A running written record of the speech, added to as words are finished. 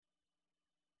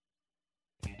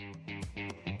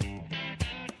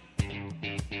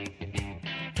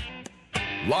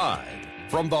Live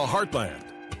from the heartland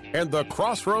and the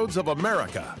crossroads of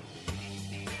America,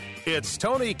 it's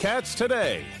Tony Katz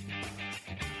Today.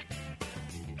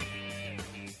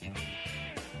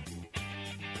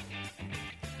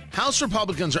 House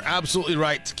Republicans are absolutely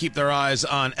right to keep their eyes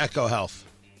on EcoHealth.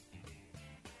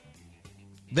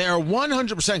 They are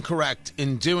 100% correct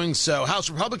in doing so.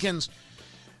 House Republicans,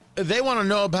 they want to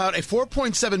know about a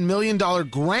 $4.7 million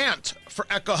grant for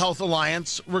EcoHealth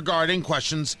Alliance regarding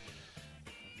questions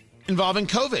involving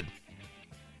COVID.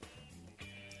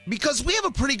 Because we have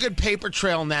a pretty good paper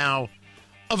trail now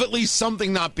of at least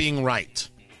something not being right.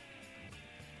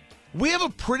 We have a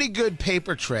pretty good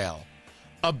paper trail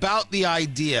about the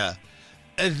idea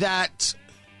that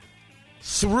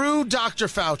through Dr.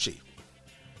 Fauci,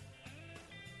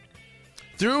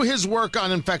 through his work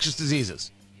on infectious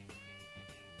diseases,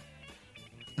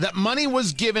 that money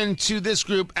was given to this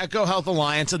group, EcoHealth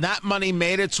Alliance, and that money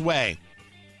made its way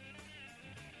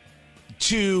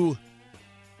to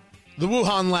the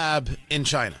Wuhan lab in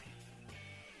China.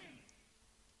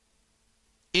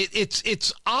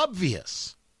 It's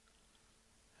obvious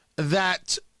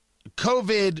that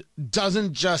COVID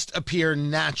doesn't just appear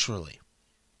naturally.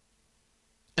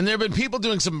 And there have been people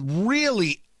doing some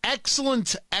really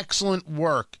excellent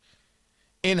work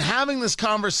in having this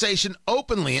conversation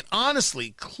openly and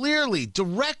honestly, clearly,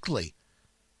 directly,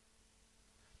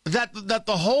 that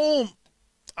the whole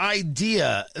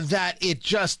idea that it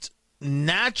just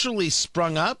naturally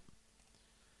sprung up,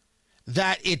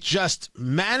 that it just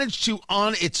managed to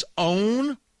on its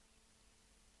own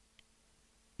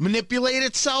manipulate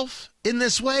itself in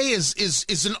this way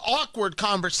is an awkward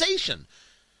conversation.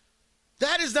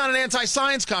 That is not an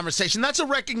anti-science conversation. That's a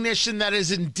recognition that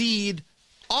is indeed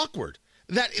awkward,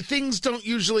 that things don't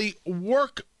usually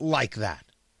work like that.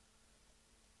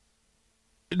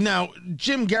 Now,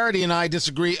 Jim Garrity and I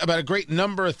disagree about a great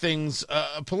number of things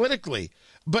politically,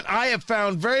 but I have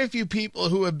found very few people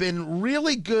who have been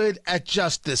really good at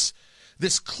just this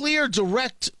clear,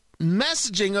 direct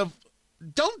messaging of,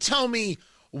 don't tell me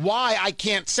why I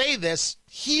can't say this.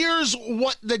 Here's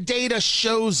what the data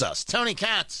shows us. Tony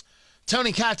Katz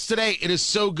Today. It is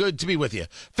so good to be with you.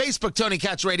 Facebook, Tony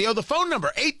Katz Radio. The phone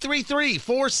number,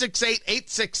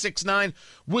 833-468-8669.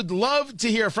 Would love to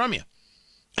hear from you.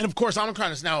 And, of course,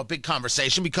 Omicron is now a big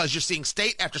conversation because you're seeing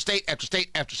state after state after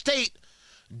state after state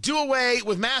do away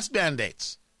with mask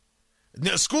mandates.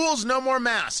 No, schools, no more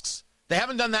masks. They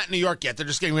haven't done that in New York yet. They're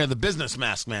just getting rid of the business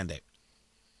mask mandate.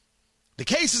 The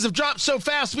cases have dropped so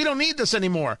fast, we don't need this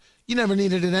anymore. You never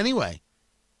needed it anyway.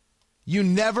 You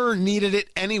never needed it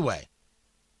anyway.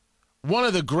 One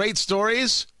of the great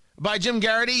stories by Jim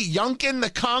Garrity, Youngkin the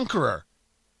Conqueror.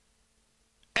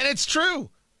 And it's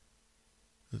true.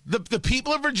 The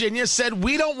people of Virginia said,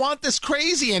 we don't want this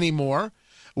crazy anymore.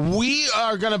 We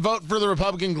are going to vote for the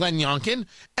Republican Glenn Youngkin.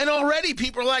 And already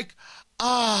people are like,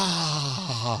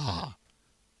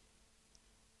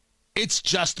 it's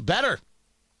just better.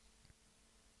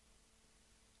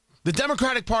 The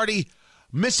Democratic Party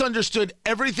misunderstood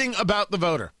everything about the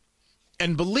voter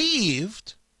and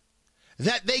believed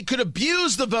that they could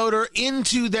abuse the voter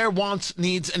into their wants,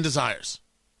 needs, and desires.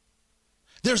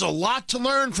 There's a lot to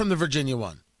learn from the Virginia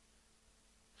one.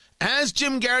 As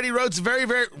Jim Garrity writes, very,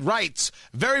 very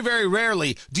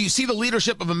rarely do you see the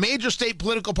leadership of a major state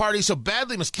political party so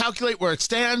badly miscalculate where it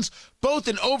stands, both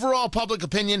in overall public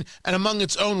opinion and among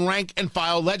its own rank and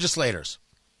file legislators.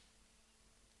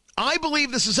 I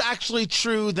believe this is actually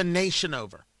true the nation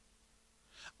over.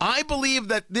 I believe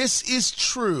that this is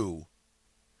true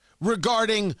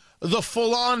regarding the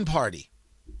full-on party.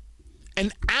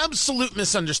 An absolute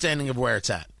misunderstanding of where it's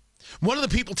at. One of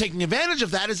the people taking advantage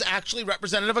of that is actually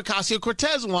Representative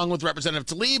Ocasio-Cortez, along with Representative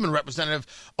Tlaib and Representative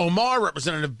Omar,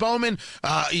 Representative Bowman,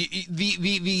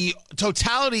 the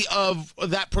totality of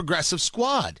that progressive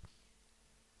squad.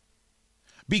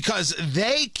 Because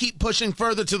they keep pushing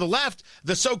further to the left.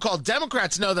 The so-called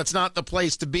Democrats know that's not the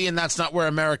place to be and that's not where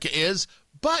America is.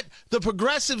 But the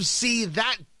progressives see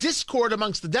that discord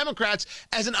amongst the Democrats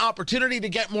as an opportunity to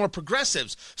get more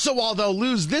progressives. So while they'll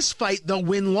lose this fight, they'll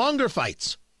win longer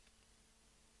fights.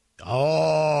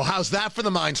 Oh, how's that for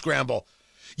the mind scramble?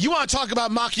 You want to talk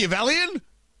about Machiavellian?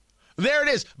 There it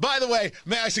is. By the way,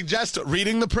 may I suggest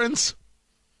reading The Prince?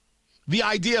 The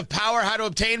idea of power, how to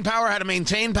obtain power, how to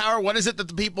maintain power. What is it that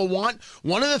the people want?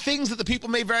 One of the things that the people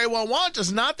may very well want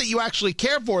is not that you actually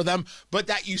care for them, but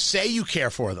that you say you care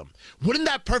for them. Wouldn't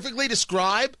that perfectly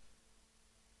describe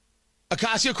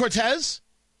Ocasio-Cortez?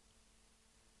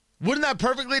 Wouldn't that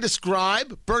perfectly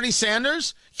describe Bernie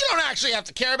Sanders? You don't actually have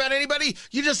to care about anybody.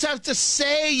 You just have to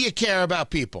say you care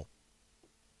about people.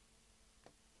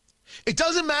 It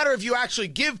doesn't matter if you actually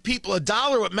give people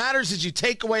 $1. What matters is you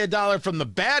take away $1 from the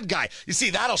bad guy. You see,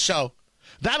 that'll show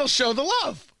the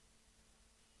love.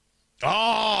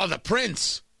 Oh, the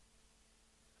Prince.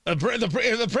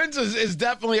 The Prince is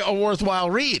definitely a worthwhile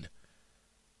read.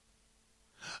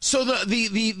 So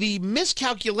the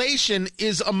miscalculation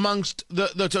is amongst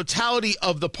the totality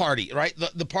of the party, right?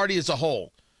 The party as a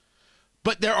whole.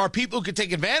 But there are people who could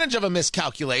take advantage of a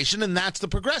miscalculation, and that's the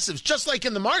progressives. Just like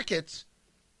in the markets,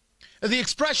 the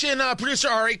expression, producer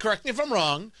Ari, correct me if I'm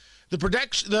wrong, the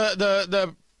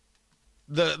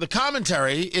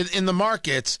commentary in the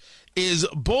markets is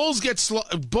bulls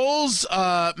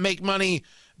make money,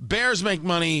 bears make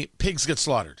money, pigs get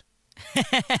slaughtered.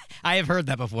 I have heard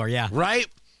that before, yeah. Right?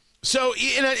 So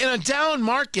in a down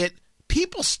market,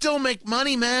 people still make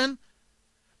money, man.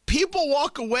 People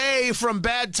walk away from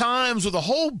bad times with a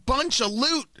whole bunch of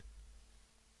loot.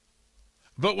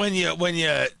 But when you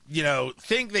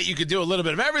think that you could do a little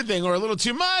bit of everything or a little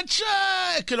too much,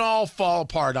 it can all fall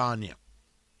apart on you.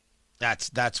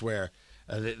 That's where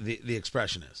the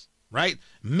expression is, right?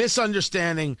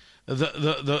 Misunderstanding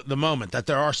the moment, that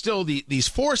there are still these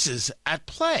forces at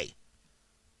play.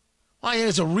 Well,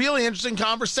 it's a really interesting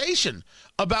conversation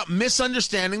about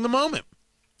misunderstanding the moment.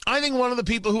 I think one of the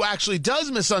people who actually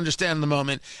does misunderstand the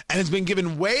moment and has been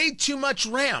given way too much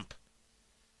ramp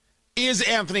is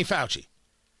Anthony Fauci.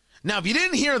 Now, if you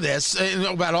didn't hear this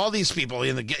about all these people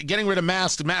in the getting rid of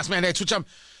masks and mask mandates, which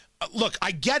look,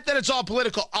 I get that it's all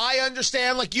political. I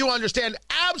understand, like you understand,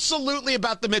 absolutely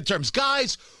about the midterms.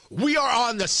 Guys, we are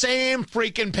on the same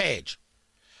freaking page.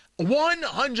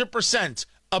 100%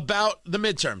 about the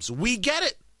midterms. We get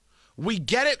it. We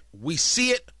get it. We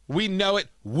see it. We know it.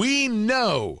 We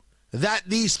know that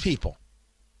these people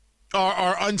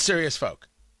are unserious folk.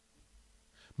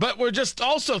 But we're just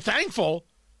also thankful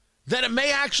that it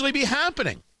may actually be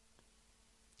happening.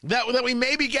 That we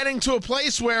may be getting to a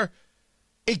place where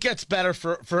it gets better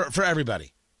for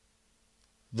everybody.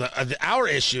 Our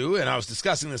issue, and I was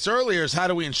discussing this earlier, is how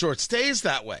do we ensure it stays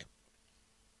that way?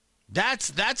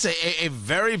 That's a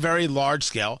very, very large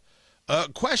scale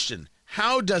question.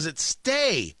 How does it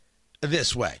stay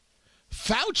this way?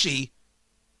 Fauci,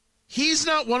 he's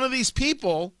not one of these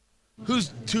people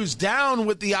who's down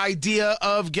with the idea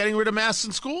of getting rid of masks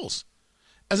in schools.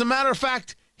 As a matter of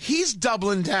fact, he's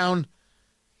doubling down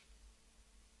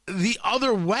the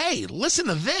other way. Listen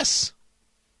to this.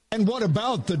 And what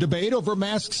about the debate over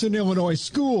masks in Illinois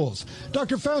schools?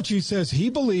 Dr. Fauci says he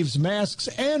believes masks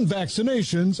and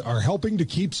vaccinations are helping to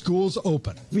keep schools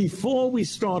open. Before we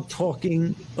start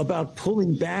talking about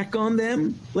pulling back on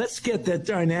them, let's get that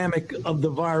dynamic of the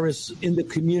virus in the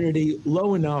community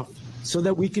low enough so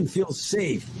that we can feel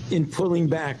safe in pulling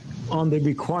back on the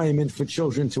requirement for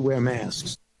children to wear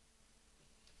masks.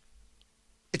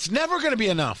 It's never going to be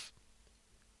enough.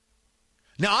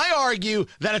 Now, I argue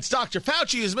that it's Dr.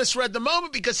 Fauci who's misread the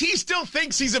moment because he still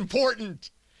thinks he's important.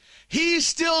 He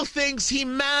still thinks he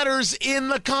matters in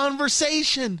the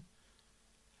conversation.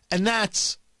 And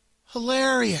that's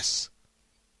hilarious.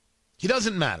 He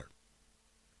doesn't matter.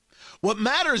 What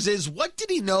matters is, what did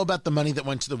he know about the money that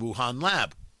went to the Wuhan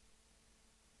lab?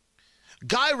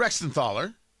 Guy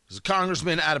Rexenthaler is a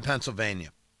congressman out of Pennsylvania.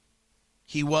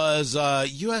 He was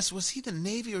U.S. Was he the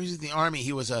Navy or was he the Army?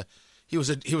 He was a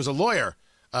lawyer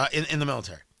in the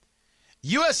military.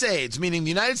 USAID, meaning the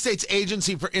United States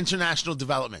Agency for International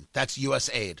Development. That's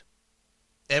USAID.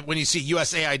 And when you see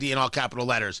USAID in all capital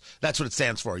letters, that's what it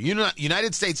stands for.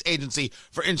 United States Agency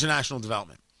for International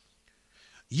Development.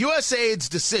 USAID's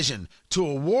decision to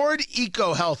award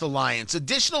EcoHealth Alliance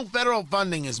additional federal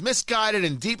funding is misguided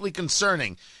and deeply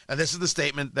concerning. And this is the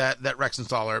statement that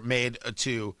Rexenthaler made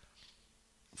to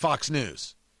Fox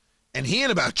News. And he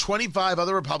and about 25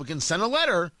 other Republicans sent a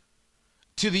letter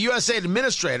to the USAID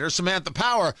administrator, Samantha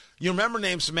Power. You remember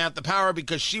name Samantha Power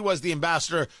because she was the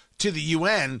ambassador to the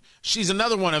UN. She's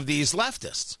another one of these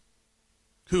leftists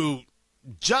who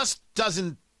just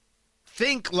doesn't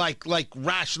think like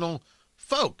rational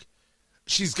folk.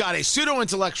 She's got a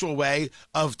pseudo-intellectual way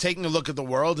of taking a look at the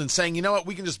world and saying, you know what,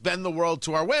 we can just bend the world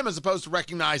to our whim, as opposed to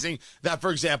recognizing that,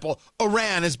 for example,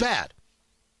 Iran is bad.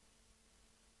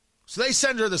 So they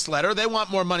send her this letter. They want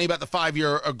more money about the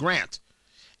 5-year grant.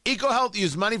 EcoHealth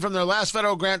used money from their last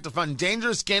federal grant to fund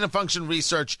dangerous gain-of-function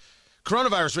research,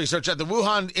 coronavirus research at the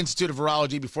Wuhan Institute of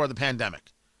Virology before the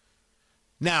pandemic.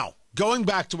 Now, going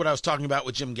back to what I was talking about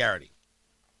with Jim Garrity,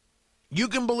 you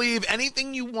can believe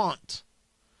anything you want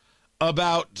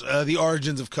about the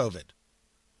origins of COVID.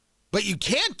 But you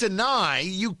cannot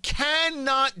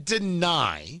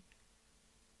deny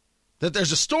that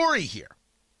there's a story here.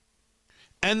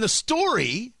 And the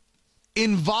story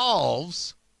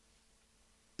involves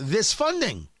this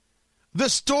funding. The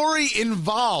story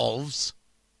involves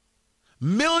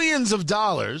millions of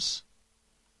dollars.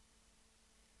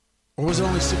 Or was it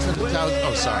only $600,000?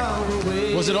 Oh,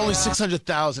 sorry. Was it only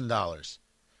 $600,000?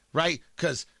 Right?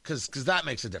 Because that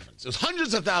makes a difference. It was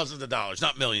hundreds of thousands of dollars,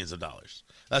 not millions of dollars.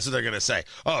 That's what they're going to say.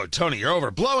 Oh, Tony, you're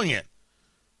overblowing it.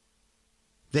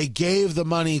 They gave the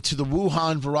money to the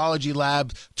Wuhan Virology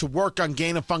Lab to work on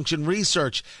gain-of-function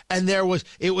research. And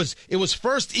it was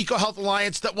First EcoHealth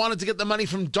Alliance that wanted to get the money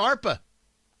from DARPA.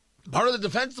 Part of the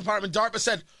Defense Department, DARPA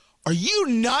said, are you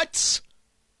nuts?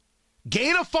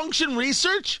 Gain-of-function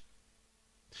research?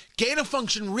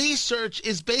 Gain-of-function research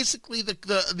is basically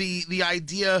the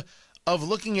idea of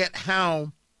looking at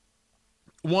how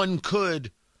one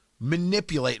could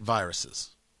manipulate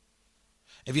viruses.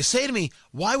 If you say to me,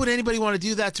 why would anybody want to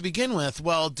do that to begin with?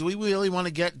 Well, do we really want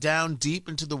to get down deep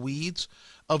into the weeds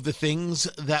of the things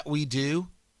that we do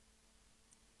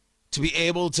to be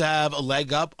able to have a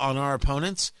leg up on our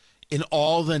opponents in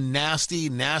all the nasty,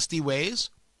 nasty ways?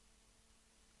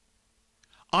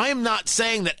 I am not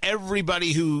saying that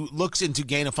everybody who looks into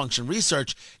gain-of-function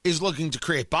research is looking to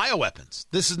create bioweapons.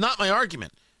 This is not my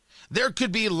argument. There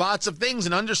could be lots of things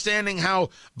in understanding how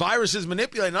viruses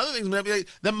manipulate and other things manipulate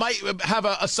that might have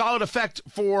a solid effect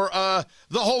for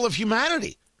the whole of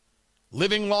humanity.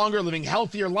 Living longer, living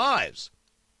healthier lives.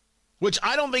 Which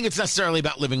I don't think it's necessarily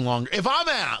about living longer. If I'm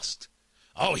asked,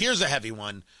 oh, here's a heavy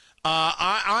one.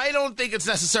 I don't think it's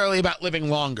necessarily about living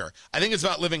longer. I think it's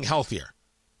about living healthier.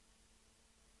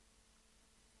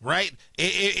 Right?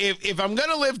 If I'm going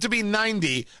to live to be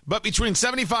 90, but between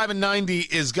 75 and 90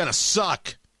 is going to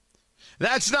suck,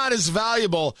 that's not as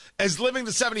valuable as living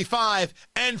to 75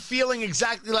 and feeling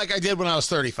exactly like I did when I was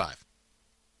 35.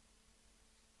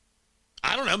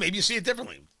 I don't know. Maybe you see it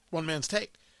differently. One man's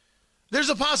take.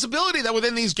 There's a possibility that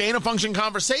within these gain-of-function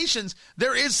conversations,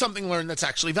 there is something learned that's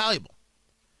actually valuable.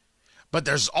 But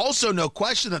there's also no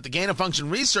question that the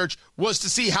gain-of-function research was to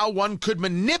see how one could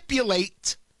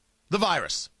manipulate the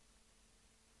virus.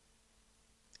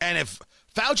 And if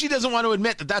Fauci doesn't want to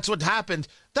admit that that's what happened,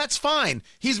 that's fine.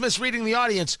 He's misreading the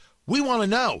audience. We want to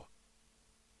know.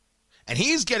 And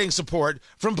he's getting support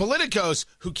from politicos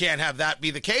who can't have that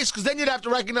be the case, because then you'd have to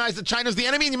recognize that China's the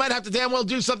enemy and you might have to damn well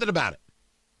do something about it.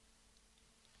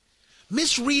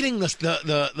 Misreading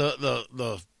the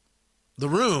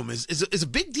room is a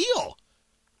big deal.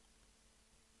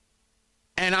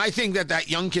 And I think that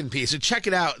Youngkin piece, and check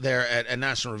it out there at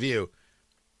National Review,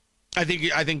 I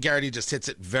think Garrity just hits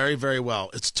it very, very well.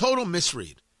 It's total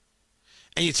misread.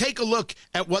 And you take a look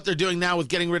at what they're doing now with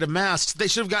getting rid of masks. They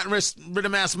should have gotten rid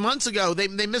of masks months ago. They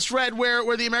misread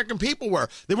where the American people were.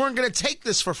 They weren't going to take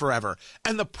this for forever.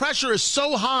 And the pressure is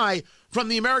so high from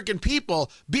the American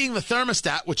people, being the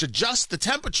thermostat, which adjusts the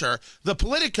temperature, the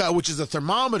Politico, which is a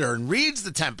thermometer and reads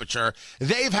the temperature,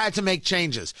 they've had to make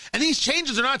changes. And these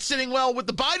changes are not sitting well with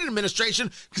the Biden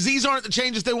administration because these aren't the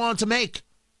changes they wanted to make.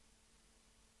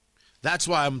 That's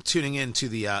why I'm tuning in to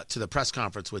the press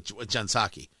conference with Jen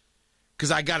Psaki,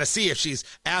 because I got to see if she's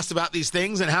asked about these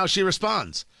things and how she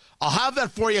responds. I'll have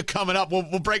that for you coming up.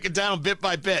 We'll break it down bit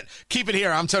by bit. Keep it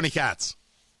here. I'm Tony Katz.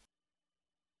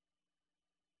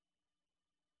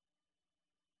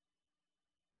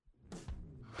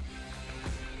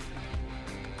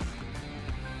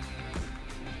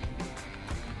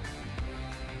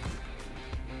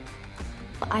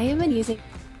 I have been using...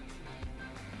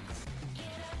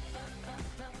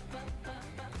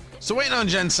 So waiting on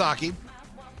Jen Psaki,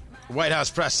 White House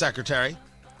press secretary,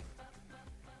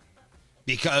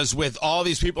 because with all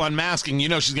these people unmasking, you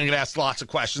know she's going to get asked lots of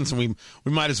questions, and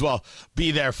we might as well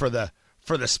be there for the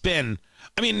spin.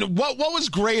 I mean, what was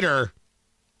greater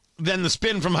than the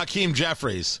spin from Hakeem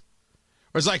Jeffries?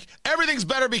 Where it's like, everything's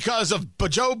better because of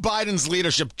Joe Biden's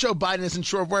leadership. Joe Biden isn't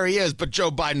sure of where he is, but Joe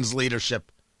Biden's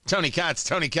leadership. Tony Katz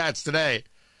today.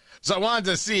 So I wanted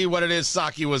to see what it is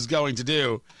Psaki was going to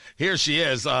do. Here she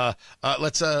is.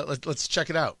 Let's check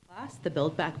it out. The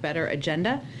Build Back Better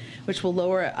agenda, which will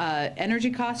lower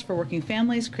energy costs for working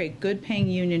families, create good-paying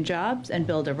union jobs, and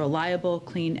build a reliable,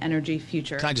 clean energy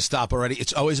future. Can I just stop already?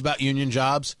 It's always about union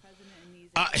jobs.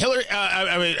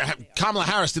 Kamala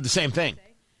Harris did the same thing.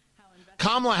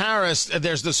 Kamala Harris,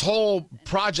 there's this whole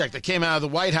project that came out of the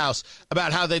White House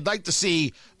about how they'd like to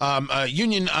see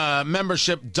union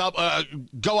membership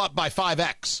go up by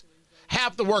 5x.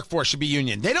 Half the workforce should be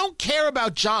union. They don't care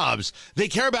about jobs. They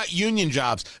care about union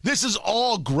jobs. This is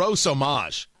all gross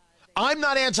homage. I'm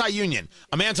not anti-union.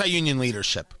 I'm anti-union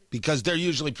leadership because they're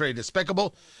usually pretty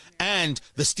despicable. And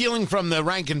the stealing from the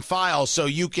rank and file so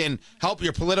you can help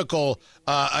your political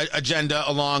agenda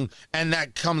along, and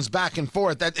that comes back and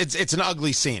forth. It's an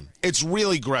ugly scene. It's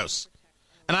really gross.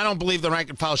 And I don't believe the rank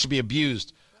and file should be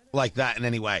abused like that in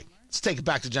any way. Let's take it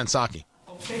back to Jen Psaki.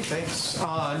 Okay, thanks.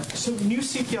 So new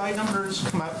CPI numbers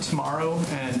come out tomorrow,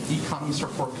 and economists are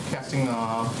forecasting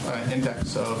an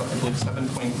index of, I believe,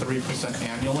 7.3%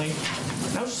 annually.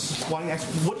 And I was just wanting to ask,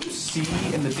 what do you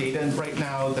see in the data right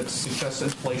now that suggests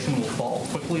inflation will fall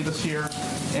quickly this year?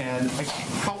 And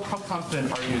how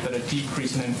confident are you that a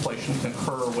decrease in inflation can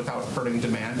occur without hurting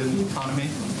demand in the economy?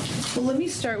 Well, let me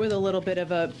start with a little bit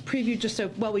of a preview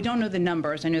we don't know the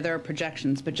numbers. I know there are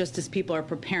projections, but just as people are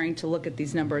preparing to look at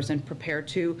these numbers and prepare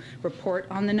to report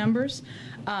on the numbers.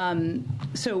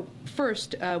 So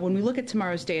first, when we look at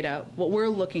tomorrow's data, what we're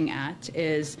looking at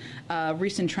is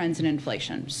recent trends in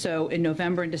inflation. So in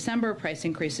November and December, price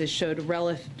increases showed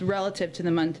relative to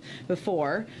the month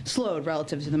before, slowed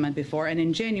relative to the month before, and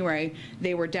in January,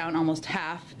 they were down almost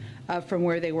half from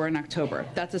where they were in October.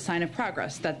 That's a sign of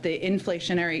progress, that the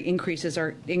inflationary increases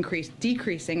are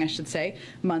decreasing, I should say,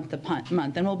 month upon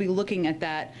month. And we'll be looking at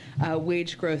that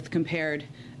wage growth compared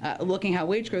looking how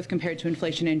wage growth compared to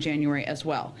inflation in January as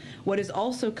well. What is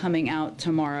also coming out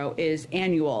tomorrow is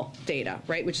annual data,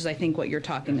 right, which is, I think, what you're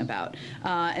talking about.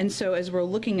 And so as we're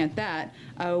looking at that,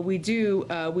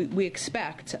 we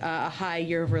expect a high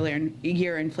year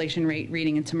inflation rate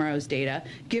reading in tomorrow's data,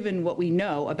 given what we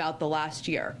know about the last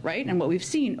year, right, and what we've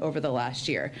seen over the last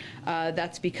year.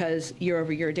 That's because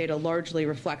year-over-year data largely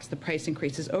reflects the price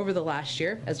increases over the last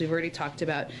year, as we've already talked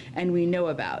about and we know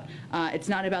about. It's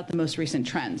not about the most recent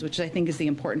trends, which I think is the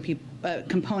important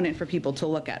component for people to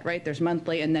look at, right? There's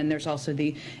monthly, and then there's also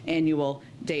the annual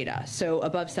data. So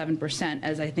above 7%,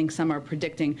 as I think some are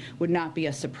predicting, would not be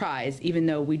a surprise, even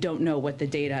though we don't know what the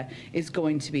data is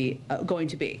going to be.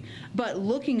 But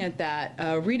looking at that,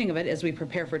 reading of it as we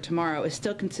prepare for tomorrow is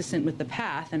still consistent with the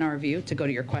path, in our view, to go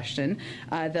to your question,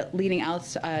 that leading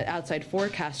outside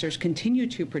forecasters continue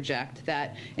to project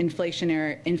that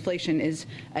inflation is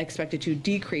expected to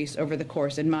decrease over the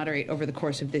course and moderate over the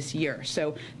course of this year.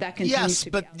 So that continues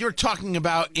to be. Yes, but you're talking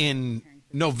about in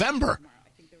November.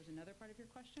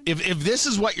 If this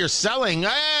is what you're selling,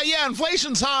 yeah,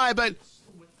 inflation's high, but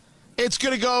it's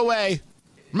going to go away.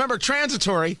 Remember,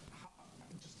 transitory.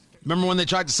 Remember when they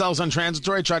tried to sell us on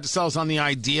transitory, tried to sell us on the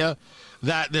idea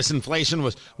that this inflation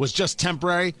was just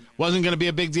temporary, wasn't going to be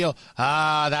a big deal?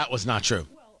 That was not true.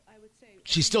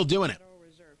 She's still doing it.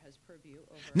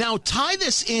 Now, tie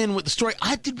this in with the story.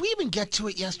 Did we even get to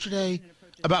it yesterday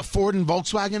about Ford and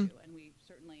Volkswagen?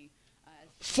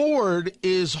 Ford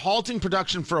is halting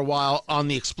production for a while on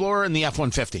the Explorer and the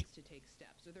F-150.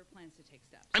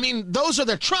 I mean, those are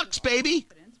their trucks, baby.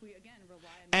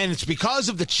 And it's because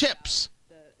of the chips,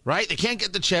 right? They can't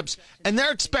get the chips, and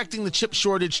they're expecting the chip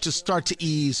shortage to start to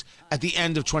ease at the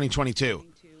end of 2022.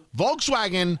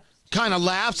 Volkswagen kind of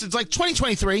laughs. It's like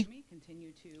 2023.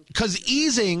 Because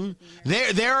easing,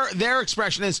 their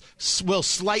expression is will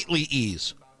slightly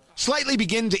ease. Slightly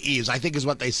begin to ease, I think is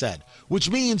what they said, which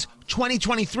means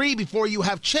 2023 before you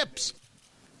have chips.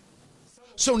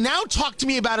 So now talk to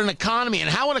me about an economy and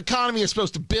how an economy is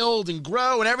supposed to build and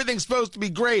grow and everything's supposed to be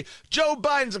great. Joe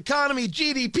Biden's economy,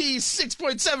 GDP,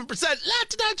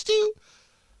 6.7%, lots too.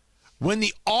 When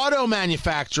the auto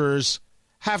manufacturers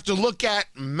have to look at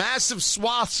massive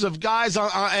swaths of guys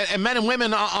and men and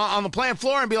women on the plant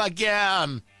floor and be like, yeah,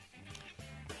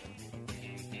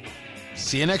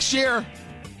 see you next year.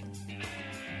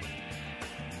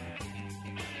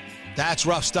 That's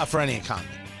rough stuff for any economy.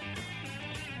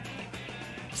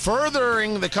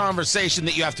 Furthering the conversation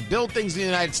that you have to build things in the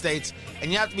United States and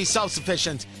you have to be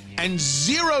self-sufficient and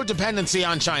zero dependency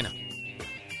on China.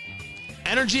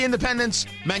 Energy independence,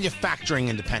 manufacturing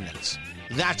independence.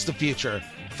 That's the future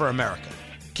for America.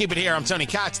 Keep it here. I'm Tony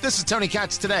Katz. This is Tony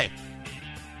Katz Today.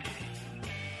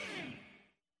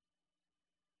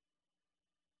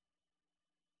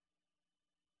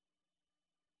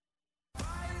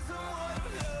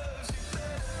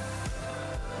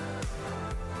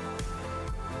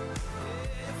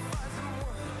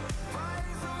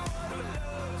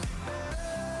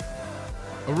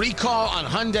 A recall on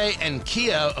Hyundai and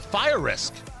Kia, a fire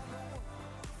risk.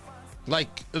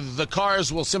 Like the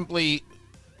cars will simply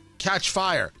catch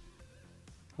fire.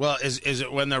 Well, is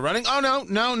it when they're running? Oh, no.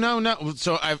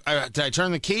 So did I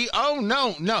turn the key? Oh,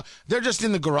 no. They're just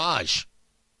in the garage.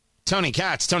 Tony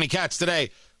Katz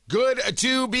Today. Good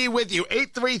to be with you.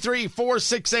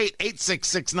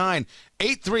 833-468-8669.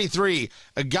 833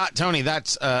 Tony.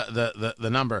 That's the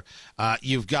number.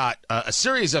 You've got a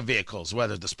series of vehicles,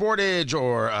 whether the Sportage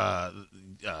or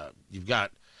you've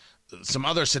got some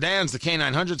other sedans, the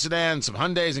K900 sedan, some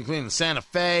Hyundais, including the Santa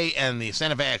Fe and the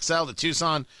Santa Fe XL, the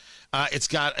Tucson. It's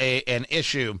got an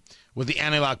issue with the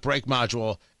anti-lock brake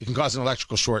module. It can cause an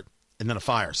electrical short and then a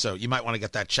fire. So you might want to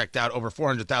get that checked out. Over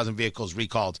 400,000 vehicles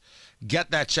recalled.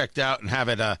 Get that checked out and have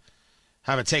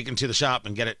it taken to the shop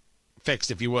and get it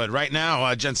fixed if you would. Right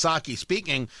now, Jen Psaki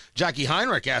speaking, Jackie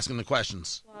Heinrich asking the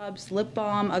questions. Swabs, lip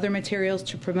balm, other materials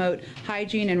to promote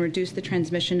hygiene and reduce the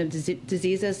transmission of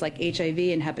diseases like HIV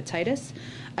and hepatitis.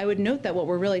 I would note that what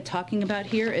we're really talking about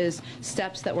here is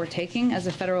steps that we're taking as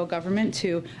a federal government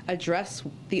to address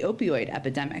the opioid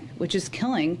epidemic, which is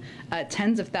killing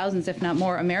tens of thousands, if not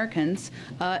more, Americans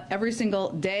every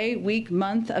single day, week,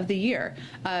 month of the year.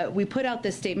 We put out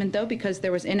this statement, though, because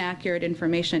there was inaccurate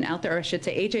information out there, or I should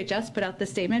say HHS put out this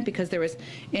statement because there was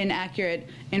inaccurate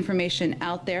information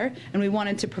out there, and we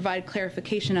wanted to provide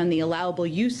clarification on the allowable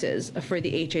uses for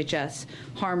the HHS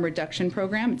harm reduction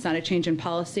program. It's not a change in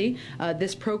policy.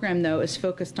 This program, though, is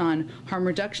focused on harm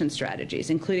reduction strategies,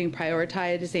 including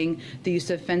prioritizing the use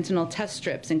of fentanyl test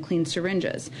strips and clean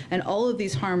syringes. And all of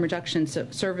these harm reduction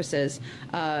services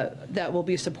that will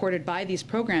be supported by these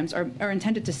programs are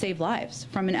intended to save lives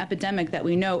from an epidemic that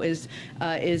we know is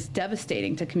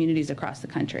devastating to communities across the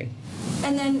country.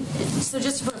 And then, so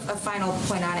just to put a final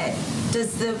point on it,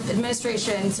 does the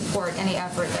administration support any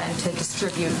effort then to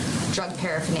distribute drug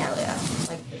paraphernalia,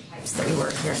 like the types that we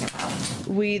were hearing about?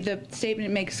 The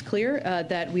statement makes clear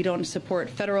that we don't support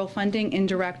federal funding,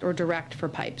 indirect or direct, for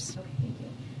pipes. Okay, thank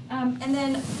you. And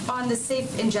then on the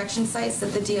safe injection sites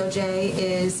that the DOJ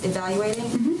is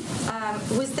evaluating,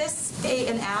 was this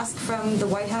an ask from the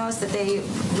White House that they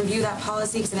review that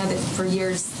policy? Because I know that for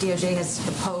years DOJ has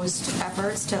opposed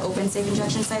efforts to open safe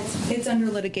injection sites. It's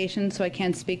under litigation, so I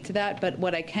can't speak to that. But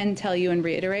what I can tell you and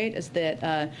reiterate is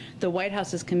that the White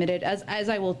House is committed, as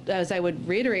I would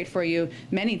reiterate for you,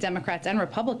 many Democrats and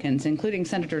Republicans, including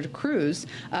Senator Cruz,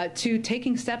 to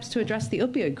taking steps to address the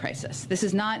opioid crisis. This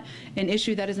is not an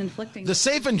issue that is inflicting. The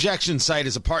safe injection site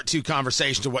is a part 2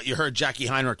 conversation to what you heard Jackie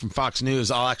Heinrich from Fox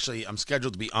News. I'm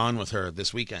scheduled to be on with her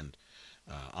this weekend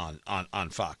on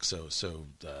Fox. So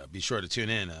be sure to tune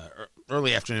in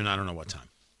early afternoon. I don't know what time.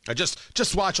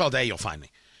 Just watch all day. You'll find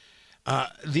me.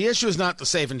 The issue is not the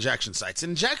safe injection sites.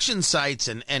 Injection sites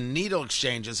and needle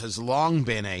exchanges has long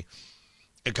been a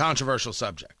controversial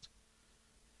subject.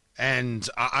 And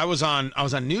I was on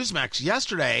Newsmax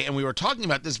yesterday, and we were talking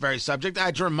about this very subject. I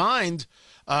had to remind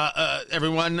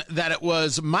everyone that it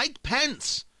was Mike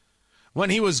Pence, when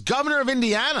he was governor of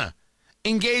Indiana,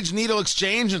 engaged needle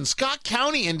exchange in Scott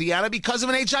County, Indiana, because of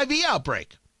an HIV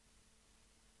outbreak,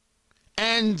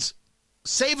 and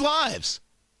saved lives.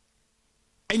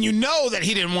 And you know that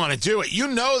he didn't want to do it. You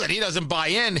know that he doesn't buy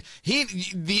in.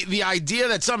 The idea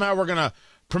that somehow we're going to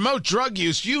promote drug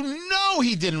use, you know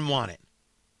he didn't want it.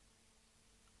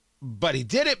 But he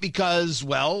did it because,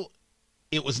 well,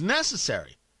 it was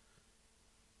necessary.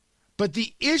 But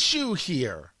the issue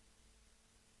here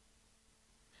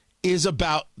is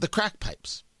about the crack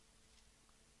pipes.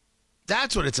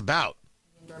 That's what it's about.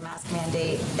 Indoor mask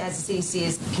mandate, as the CDC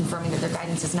is confirming that their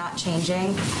guidance is not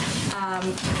changing.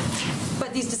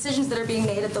 But these decisions that are being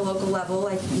made at the local level,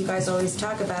 like you guys always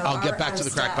talk about, I'll get back to the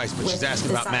crack pipes, but she's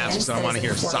asking about masks, and I want to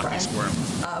hear Psaki squirm.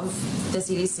 Of the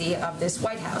CDC, of this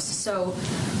White House. So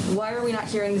why are we not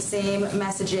hearing the same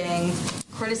messaging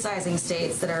criticizing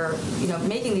states that are,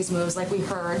 making these moves, like we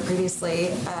heard previously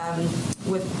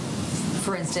with,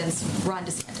 for instance, Ron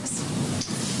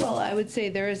DeSantis? Well, I would say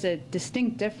there is a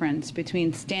distinct difference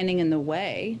between standing in the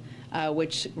way,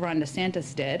 which Ron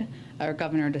DeSantis did, or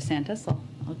Governor DeSantis,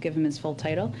 I'll give him his full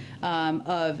title,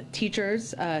 of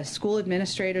teachers, school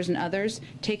administrators, and others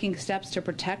taking steps to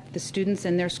protect the students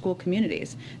and their school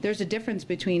communities. There's a difference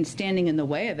between standing in the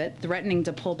way of it, threatening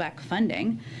to pull back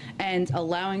funding, and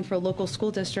allowing for local school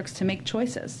districts to make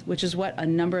choices, which is what a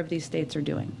number of these states are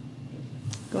doing.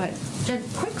 Go ahead. Jen,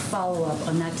 quick follow-up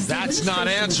on that. That's not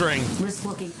answering. Risk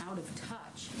looking out of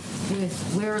touch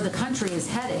with where the country is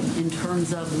heading in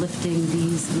terms of lifting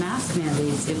these mask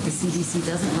mandates if the CDC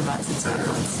doesn't revise its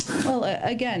guidelines? Well,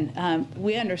 again,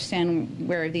 we understand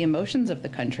where the emotions of the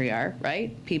country are,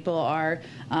 right? People are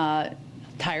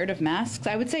tired of masks.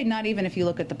 I would say not even if you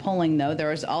look at the polling, though.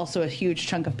 There is also a huge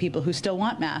chunk of people who still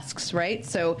want masks, right?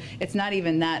 So it's not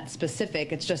even that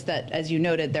specific. It's just that, as you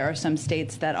noted, there are some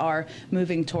states that are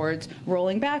moving towards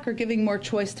rolling back or giving more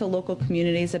choice to local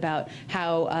communities about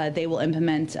how they will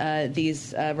implement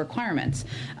these requirements.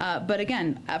 But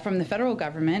again, from the federal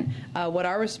government, what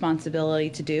our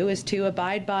responsibility to do is to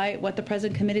abide by what the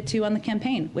president committed to on the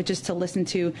campaign, which is to listen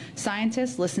to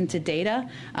scientists, listen to data.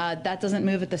 That doesn't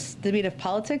move at the speed of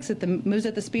politics moves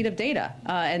at the speed of data.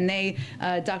 And they,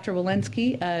 Dr.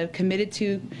 Walensky, committed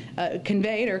to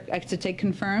conveyed, or I should say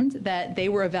confirmed, that they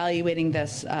were evaluating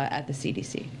this at the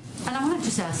CDC. And I want to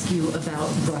just ask you about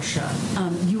Russia.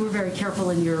 You were very careful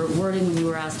in your wording when you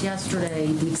were asked yesterday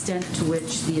the extent to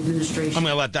which the administration... I'm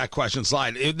going to let that question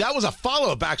slide. That was a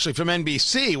follow-up, actually, from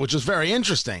NBC, which was very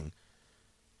interesting.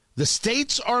 The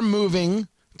states are moving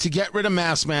to get rid of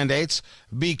mask mandates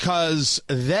because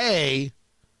they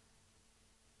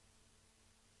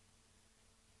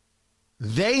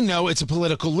know it's a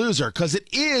political loser, because it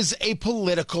is a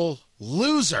political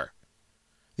loser.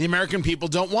 The American people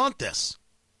don't want this.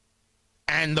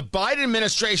 And the Biden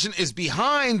administration is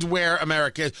behind where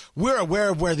America is. We're aware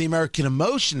of where the American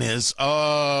emotion is.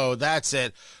 Oh, that's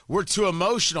it. We're too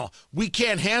emotional. We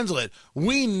can't handle it.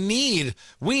 We need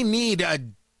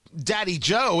Daddy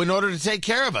Joe in order to take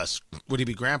care of us. Would he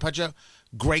be Grandpa Joe?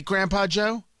 Great-Grandpa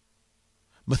Joe?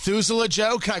 Methuselah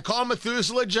Joe? Can I call him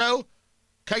Methuselah Joe?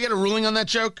 Can I get a ruling on that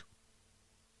joke?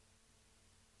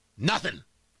 Nothing.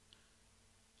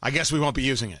 I guess we won't be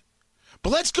using it. But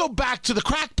let's go back to the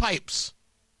crack pipes.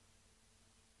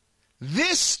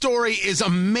 This story is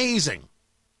amazing.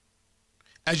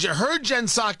 As you heard Jen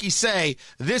Psaki say,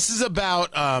 this is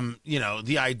about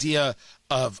the idea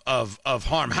of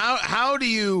harm. How do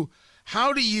you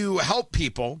help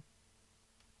people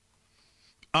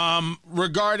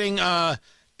regarding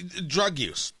drug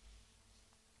use?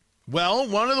 Well,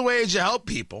 one of the ways you help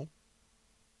people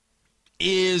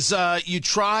is you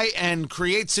try and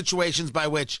create situations by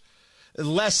which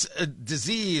less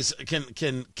disease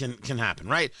can happen,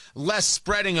 right? Less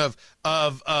spreading of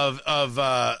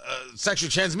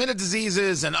sexually transmitted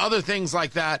diseases and other things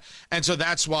like that. And so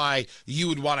that's why you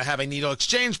would want to have a needle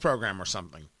exchange program or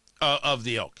something of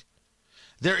the ilk.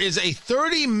 There is a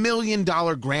 $30 million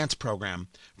grants program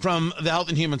from the Health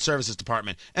and Human Services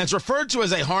Department, and it's referred to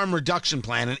as a harm reduction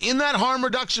plan. And in that harm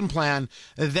reduction plan,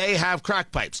 they have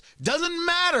crack pipes. Doesn't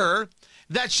matter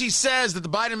that she says that the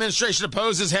Biden administration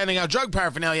opposes handing out drug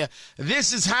paraphernalia.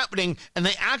 This is happening, and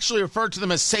they actually refer to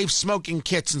them as safe smoking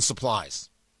kits and supplies.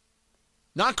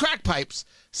 Not crack pipes,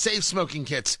 safe smoking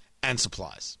kits and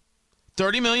supplies.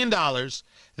 $30 million,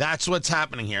 that's what's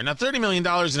happening here. Now, $30 million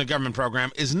in a government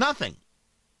program is nothing.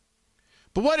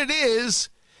 But what it is,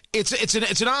 it's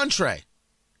an entree.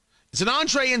 It's an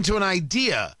entree into an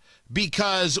idea,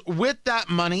 because with that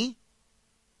money,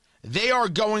 they are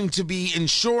going to be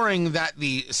ensuring that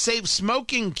the safe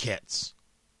smoking kits,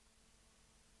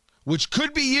 which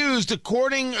could be used,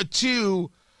 according to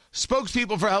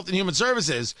spokespeople for Health and Human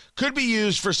Services, could be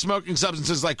used for smoking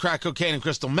substances like crack cocaine and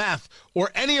crystal meth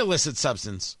or any illicit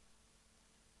substance.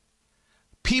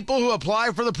 People who apply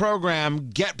for the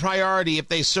program get priority if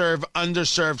they serve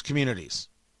underserved communities.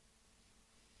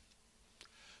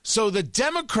 So the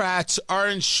Democrats are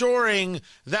ensuring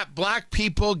that black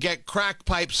people get crack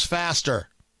pipes faster.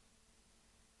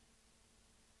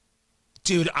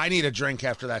 Dude, I need a drink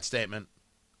after that statement.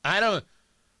 I don't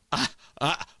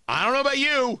know about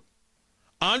you.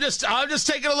 I'm just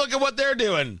taking a look at what they're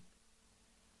doing.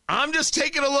 I'm just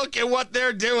taking a look at what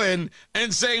they're doing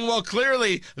and saying, well,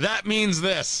 clearly that means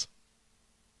this.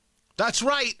 That's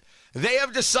right. They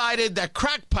have decided that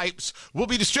crack pipes will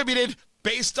be distributed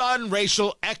based on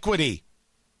racial equity.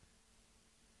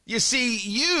 You see,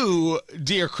 you,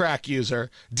 dear crack user,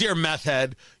 dear meth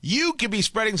head, you could be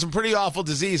spreading some pretty awful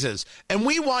diseases, and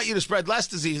we want you to spread less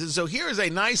diseases, so here is a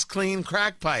nice, clean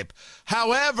crack pipe.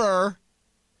 However,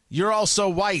 you're also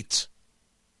white,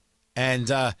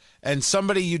 and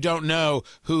somebody you don't know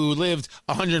who lived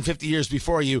 150 years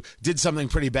before you did something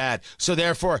pretty bad, so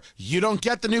therefore, you don't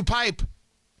get the new pipe.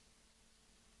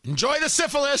 Enjoy the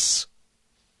syphilis.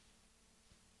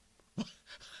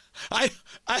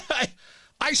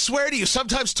 I swear to you,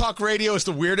 sometimes talk radio is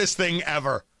the weirdest thing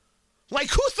ever.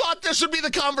 Like, who thought this would be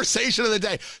the conversation of the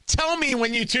day? Tell me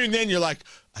when you tuned in, you're like,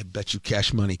 I bet you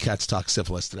cash money Cats talk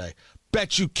syphilis today.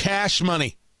 Bet you cash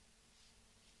money.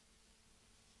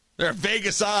 There are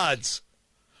Vegas odds.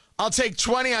 I'll take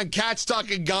 20 on Cats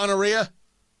talking gonorrhea.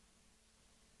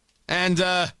 And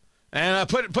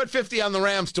put 50 on the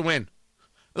Rams to win.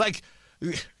 Like,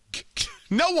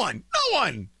 no one.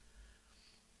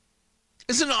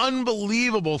 It's an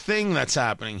unbelievable thing that's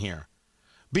happening here,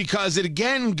 because it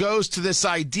again goes to this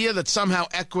idea that somehow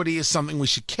equity is something we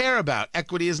should care about.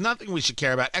 Equity is nothing we should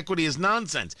care about. Equity is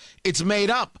nonsense. It's made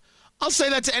up. I'll say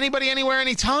that to anybody, anywhere,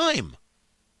 anytime.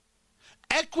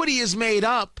 Equity is made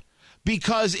up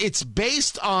because it's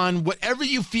based on whatever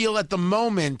you feel at the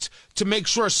moment to make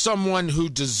sure someone who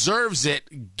deserves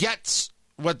it gets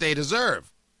what they deserve.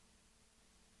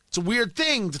 It's a weird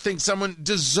thing to think someone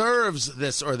deserves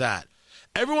this or that.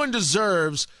 Everyone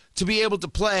deserves to be able to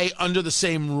play under the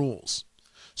same rules.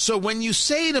 So when you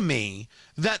say to me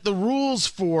that the rules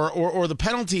for or the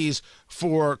penalties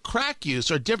for crack use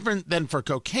are different than for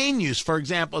cocaine use, for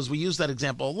example, as we use that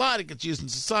example a lot, it gets used in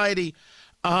society,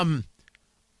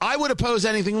 I would oppose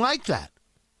anything like that.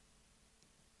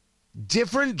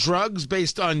 Different drugs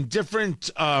based on different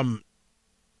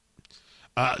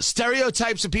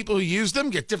stereotypes of people who use them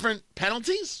get different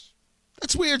penalties?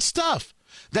 That's weird stuff.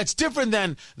 That's different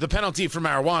than the penalty for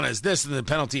marijuana is this and the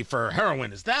penalty for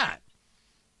heroin is that.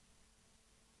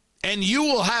 And you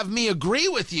will have me agree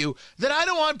with you that I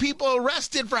don't want people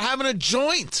arrested for having a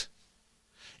joint.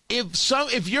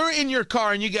 If you're in your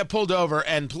car and you get pulled over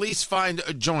and police find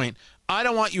a joint, I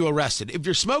don't want you arrested. If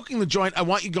you're smoking the joint, I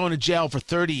want you going to jail for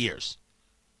 30 years.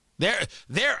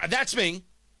 That's me.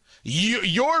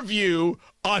 Your view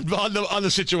on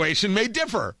the situation may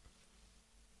differ.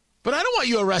 But I don't want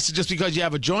you arrested just because you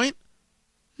have a joint.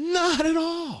 Not at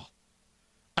all.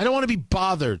 I don't want to be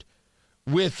bothered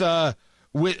with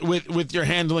your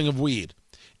handling of weed.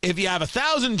 If you have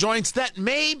 1,000 joints, that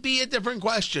may be a different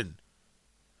question.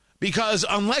 Because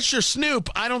unless you're Snoop,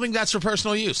 I don't think that's for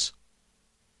personal use.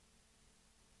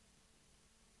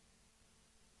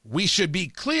 We should be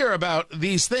clear about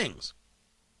these things.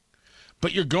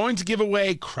 But you're going to give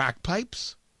away crack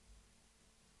pipes?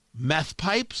 Meth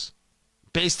pipes?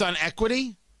 Based on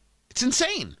equity? It's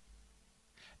insane.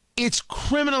 It's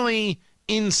criminally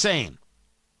insane.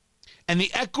 And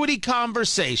the equity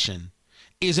conversation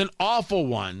is an awful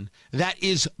one that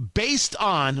is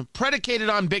predicated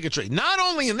on bigotry. Not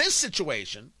only in this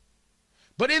situation,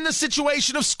 but in the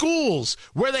situation of schools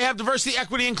where they have diversity,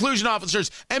 equity, inclusion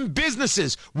officers and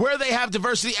businesses where they have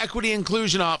diversity, equity,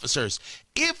 inclusion officers.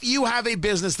 If you have a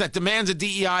business that demands a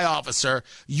DEI officer,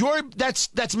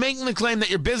 that's making the claim that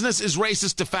your business is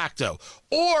racist de facto.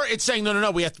 Or it's saying,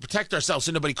 no, we have to protect ourselves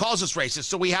so nobody calls us racist,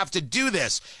 so we have to do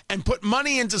this and put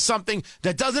money into something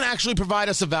that doesn't actually provide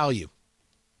us a value.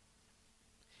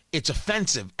 It's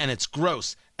offensive and it's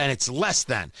gross and it's less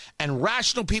than. And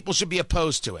rational people should be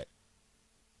opposed to it.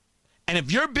 And if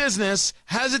your business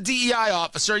has a DEI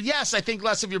officer, yes, I think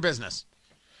less of your business.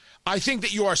 I think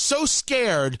that you are so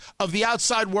scared of the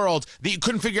outside world that you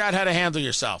couldn't figure out how to handle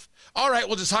yourself. All right,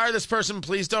 we'll just hire this person.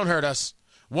 Please don't hurt us.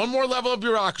 One more level of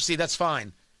bureaucracy, that's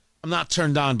fine. I'm not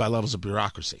turned on by levels of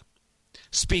bureaucracy.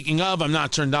 Speaking of, I'm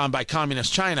not turned on by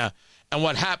communist China and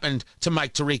what happened to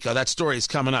Mike Tirico. That story is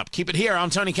coming up. Keep it here. I'm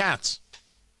Tony Katz.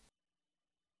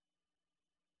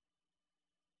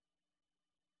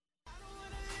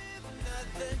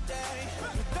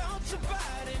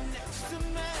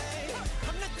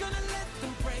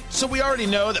 So we already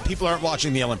know that people aren't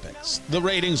watching the Olympics. The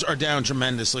ratings are down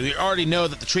tremendously. We already know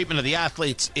that the treatment of the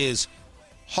athletes is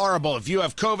horrible. If you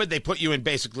have COVID, they put you in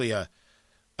basically a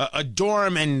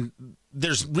dorm and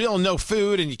there's no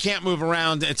food and you can't move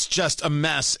around. It's just a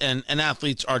mess and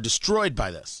athletes are destroyed by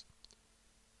this.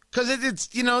 Because it's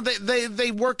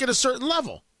they work at a certain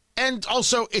level. And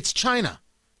also, it's China.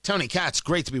 Tony Katz,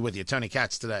 great to be with you. Tony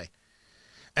Katz today.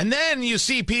 And then you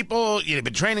see people,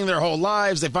 been training their whole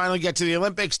lives. They finally get to the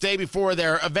Olympics day before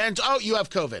their event. Oh, you have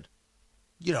COVID.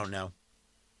 You don't know.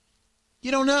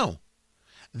 You don't know.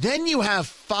 Then you have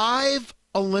 5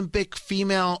 Olympic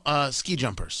female ski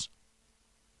jumpers.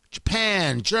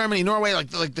 Japan, Germany, Norway,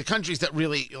 like the countries that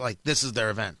really, this is their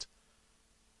event.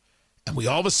 And we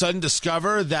all of a sudden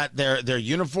discover that their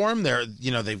uniform, they've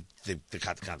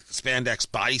got the kind of spandex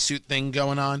bodysuit thing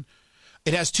going on.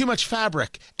 It has too much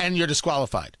fabric, and you're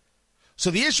disqualified.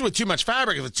 So the issue with too much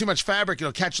fabric, if it's too much fabric,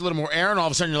 it'll catch a little more air, and all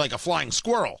of a sudden you're like a flying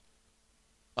squirrel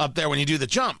up there when you do the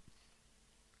jump.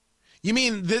 You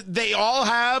mean they all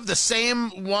have the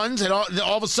same ones, and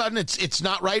all of a sudden it's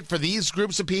not right for these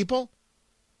groups of people?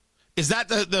 Is that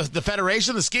the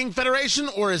federation, the skiing federation,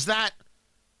 or is that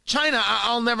China?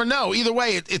 I'll never know. Either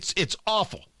way, it's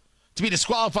awful. To be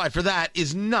disqualified for that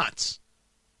is nuts.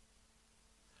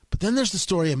 But then there's the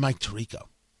story of Mike Tirico.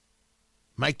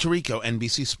 Mike Tirico,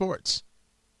 NBC Sports.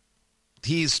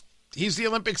 He's the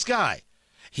Olympics guy.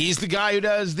 He's the guy who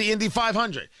does the Indy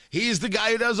 500. He's the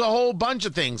guy who does a whole bunch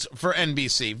of things for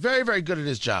NBC. Very, very good at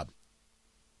his job.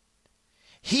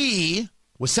 He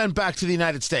was sent back to the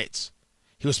United States.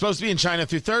 He was supposed to be in China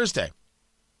through Thursday.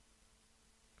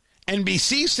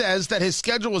 NBC says that his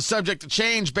schedule was subject to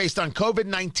change based on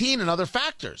COVID-19 and other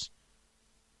factors.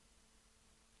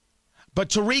 But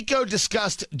Tirico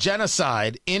discussed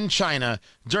genocide in China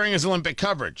during his Olympic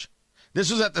coverage.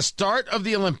 This was at the start of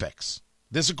the Olympics.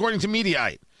 This according to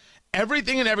Mediaite.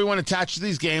 Everything and everyone attached to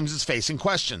these games is facing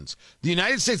questions. The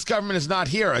United States government is not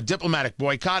here. A diplomatic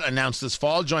boycott announced this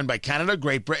fall, joined by Canada,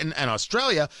 Great Britain, and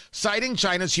Australia, citing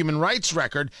China's human rights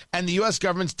record and the U.S.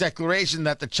 government's declaration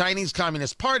that the Chinese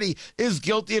Communist Party is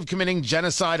guilty of committing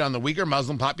genocide on the Uyghur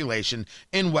Muslim population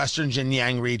in western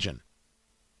Xinjiang region.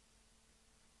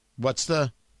 What's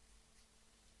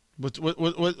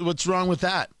wrong with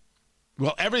that?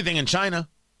 Well, everything in China.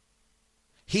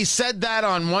 He said that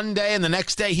on one day, and the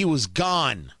next day he was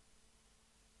gone.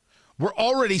 We're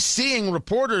already seeing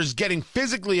reporters getting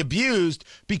physically abused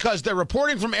because they're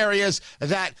reporting from areas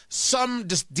that some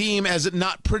just deem as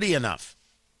not pretty enough.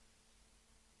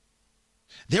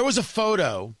 There was a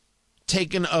photo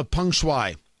taken of Peng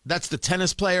Shuai. That's the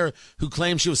tennis player who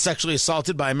claimed she was sexually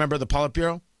assaulted by a member of the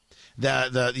Politburo,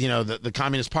 the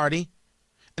Communist Party.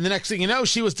 And the next thing you know,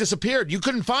 she was disappeared. You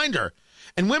couldn't find her.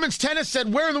 And women's tennis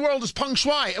said, where in the world is Peng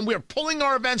Shuai? And we're pulling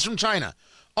our events from China.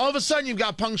 All of a sudden, you've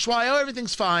got Peng Shuai. Oh,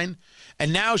 everything's fine.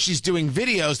 And now she's doing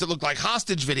videos that look like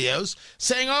hostage videos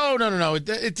saying, oh, no, it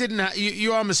didn't.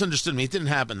 You all misunderstood me. It didn't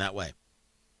happen that way.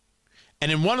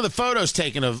 And in one of the photos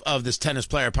taken of this tennis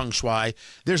player, Peng Shuai,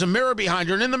 there's a mirror behind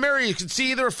her. And in the mirror, you can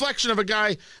see the reflection of a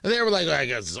guy. They were like, I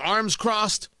guess his arms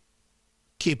crossed,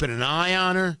 keeping an eye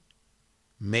on her,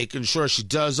 making sure she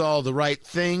does all the right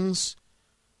things.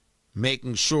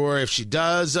 Making sure if she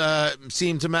does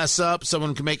seem to mess up,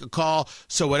 someone can make a call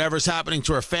so whatever's happening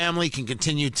to her family can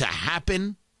continue to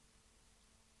happen.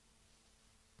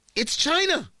 It's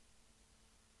China.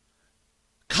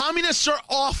 Communists are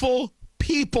awful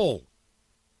people.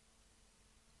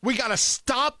 We got to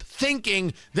stop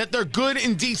thinking that they're good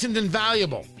and decent and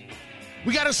valuable.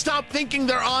 We got to stop thinking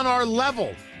they're on our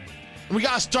level. And we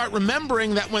got to start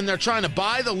remembering that when they're trying to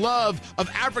buy the love of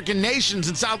African nations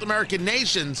and South American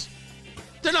nations,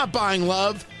 they're not buying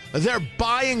love. They're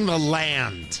buying the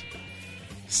land.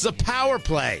 This is a power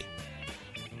play.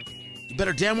 You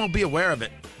better damn well be aware of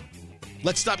it.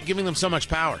 Let's stop giving them so much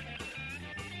power.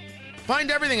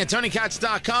 Find everything at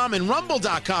TonyKatz.com and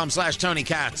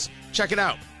Rumble.com/TonyKatz. Check it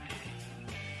out.